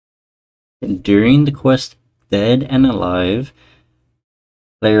During the quest Dead and Alive,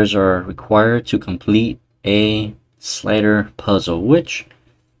 players are required to complete a slider puzzle, which,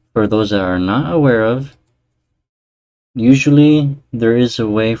 for those that are not aware of, usually there is a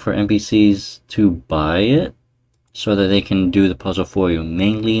way for NPCs to buy it so that they can do the puzzle for you,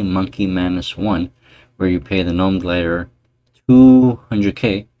 mainly Monkey Madness 1, where you pay the Gnome Glider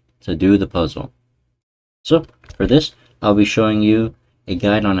 200k to do the puzzle. So, for this, I'll be showing you a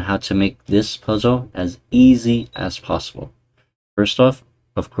guide on how to make this puzzle as easy as possible. First off,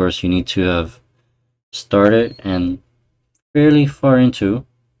 of course, you need to have started and fairly far into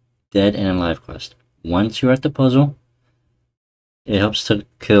Dead and Alive quest. Once you're at the puzzle, it helps to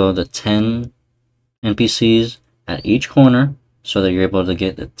kill the 10 NPCs at each corner so that you're able to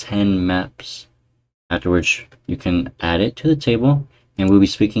get the 10 maps. Afterwards, you can add it to the table, and we'll be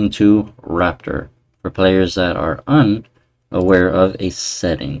speaking to Raptor for players that are unaware of a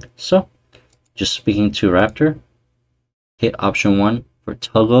setting. So, just speaking to Raptor, hit option 1 for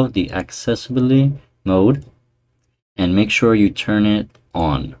toggle the accessibility mode, and make sure you turn it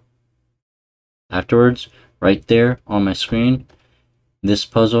on. Afterwards, right there on my screen, this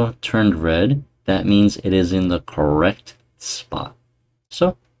puzzle turned red. That means it is in the correct spot.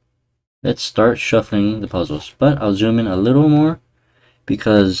 So, let's start shuffling the puzzles. But I'll zoom in a little more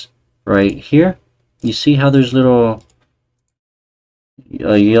because right here, you see how there's a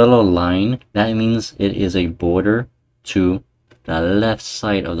yellow line? That means it is a border to the left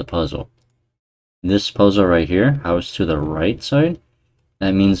side of the puzzle. This puzzle right here, how it's to the right side,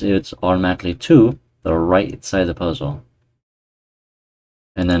 that means it's automatically to the right side of the puzzle.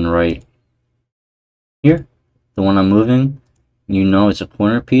 And then right here, the one I'm moving, you know it's a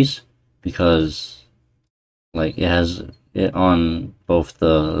corner piece because like it has it on both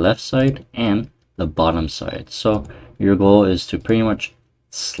the left side and the bottom side. So your goal is to pretty much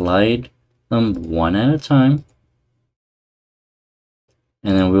slide them one at a time,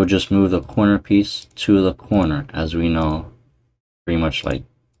 and then we'll just move the corner piece to the corner, as we know pretty much like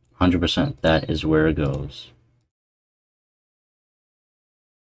 100% that is where it goes.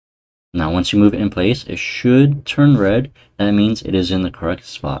 Now once you move it in place, it should turn red. That means it is in the correct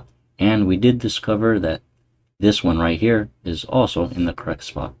spot. And we did discover that this one right here is also in the correct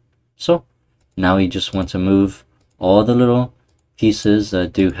spot. So now we just want to move all the little pieces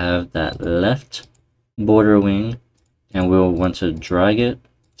that do have that left border wing, and we'll want to drag it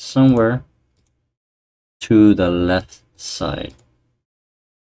somewhere to the left side.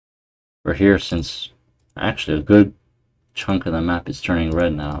 For here, since actually a good chunk of the map is turning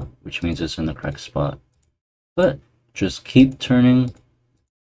red now, which means it's in the correct spot. But just keep turning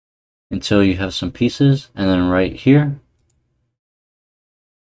until you have some pieces, and then right here,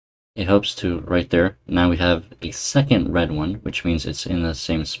 it helps to right there. Now we have a second red one, which means it's in the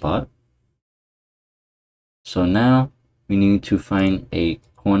same spot. So now we need to find a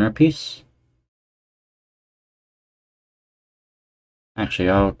corner piece. Actually,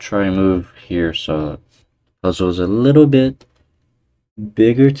 I'll try and move here so the puzzle is a little bit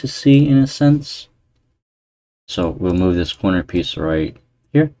bigger to see in a sense. So we'll move this corner piece right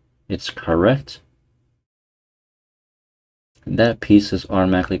here. It's correct. That piece is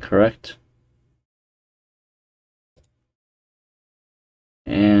automatically correct.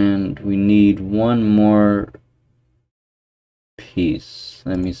 And we need one more piece.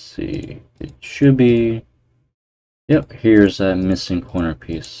 Let me see. It should be... Yep, here's that missing corner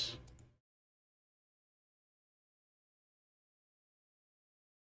piece.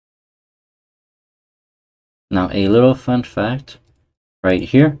 Now a little fun fact right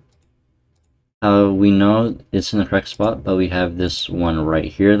here. How we know it's in the correct spot, but we have this one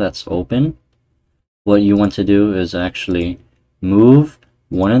right here that's open. What you want to do is actually move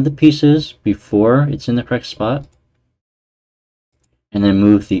one of the pieces before it's in the correct spot, and then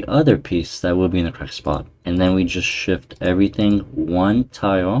move the other piece that will be in the correct spot. And then we just shift everything one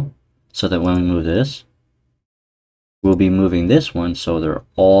tile so that when we move this, we'll be moving this one so they're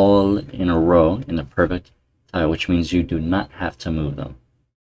all in a row in the perfect tile, which means you do not have to move them.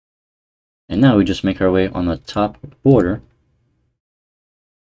 And now we just make our way on the top border.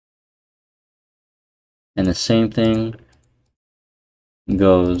 And the same thing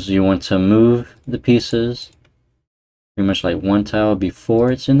goes. You want to move the pieces pretty much like one tile before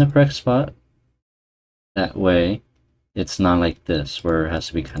it's in the correct spot. That way it's not like this where it has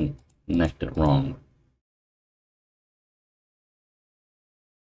to be connected wrong.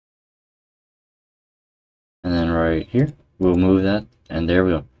 And then right here, we'll move that, and there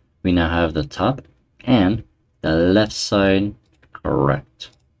we go. We now have the top and the left side correct.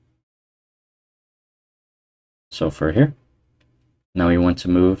 So for here, now we want to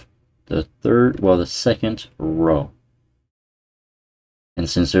move the second row. And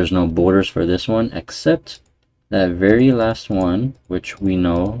since there's no borders for this one, except that very last one, which we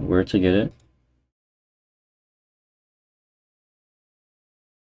know where to get it.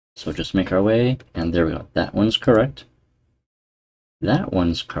 So just make our way, and there we go. That one's correct. That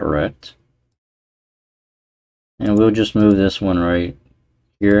one's correct. And we'll just move this one right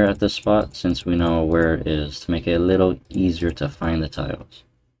here at the spot since we know where it is to make it a little easier to find the tiles.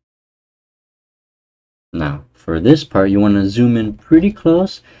 Now, for this part, you want to zoom in pretty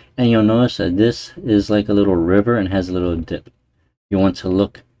close, and you'll notice that this is like a little river and has a little dip. You want to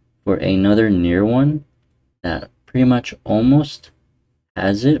look for another near one that pretty much almost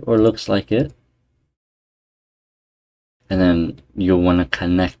has it or looks like it. And then you'll want to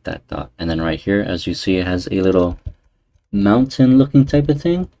connect that dot. And then right here, as you see, it has a little mountain looking type of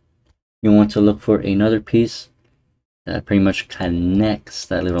thing. You want to look for another piece that pretty much connects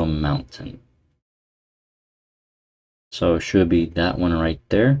that little mountain. So it should be that one right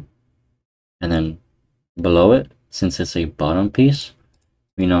there. And then below it, since it's a bottom piece,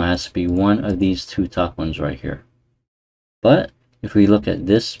 we know it has to be one of these two top ones right here. But if we look at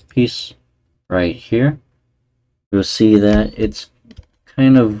this piece right here, you'll see that it's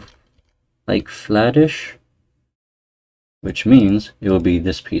kind of like flattish, which means it will be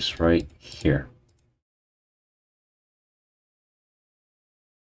this piece right here.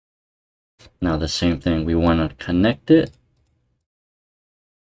 Now the same thing, we want to connect it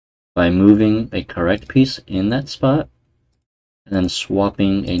by moving a correct piece in that spot and then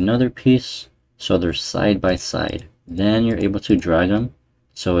swapping another piece so they're side by side. Then you're able to drag them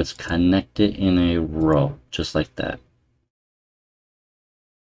so it's connected in a row, just like that.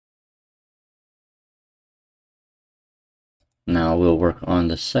 Now we'll work on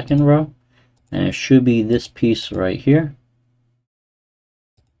the second row, and it should be this piece right here.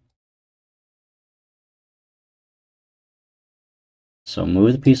 So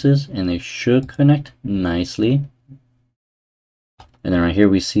move the pieces and they should connect nicely. And then right here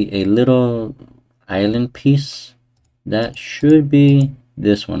we see a little island piece. That should be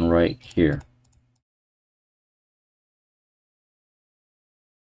this one right here.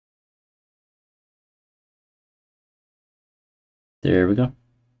 There we go.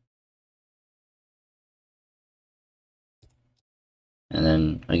 And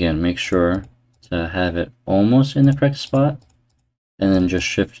then again, make sure to have it almost in the correct spot. And then just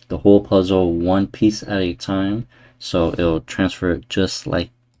shift the whole puzzle one piece at a time, so it'll transfer it just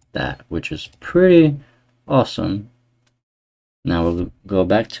like that, which is pretty awesome. Now we'll go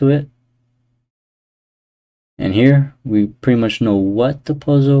back to it, and here we pretty much know what the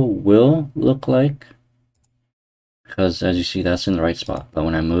puzzle will look like, because as you see, that's in the right spot. But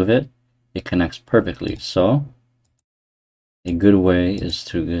when I move it, it connects perfectly. So a good way is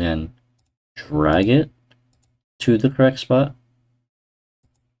to again drag it to the correct spot.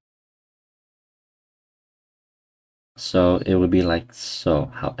 So it would be like so.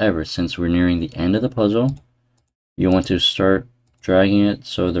 However, since we're nearing the end of the puzzle, you want to start dragging it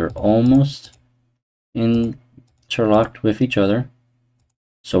so they're almost interlocked with each other.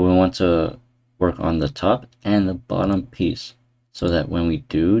 So we want to work on the top and the bottom piece so that when we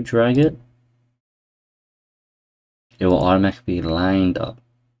do drag it, it will automatically be lined up.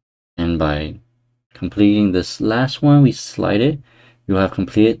 And by completing this last one, we slide it, you'll have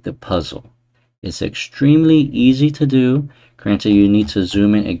completed the puzzle. It's extremely easy to do. Granted, you need to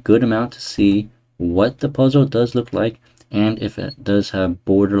zoom in a good amount to see what the puzzle does look like and if it does have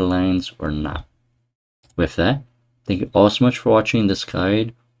border lines or not. With that, thank you all so much for watching this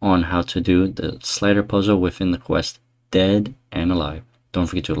guide on how to do the slider puzzle within the quest Dead and Alive. Don't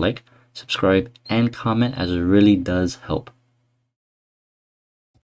forget to like, subscribe, and comment, as it really does help.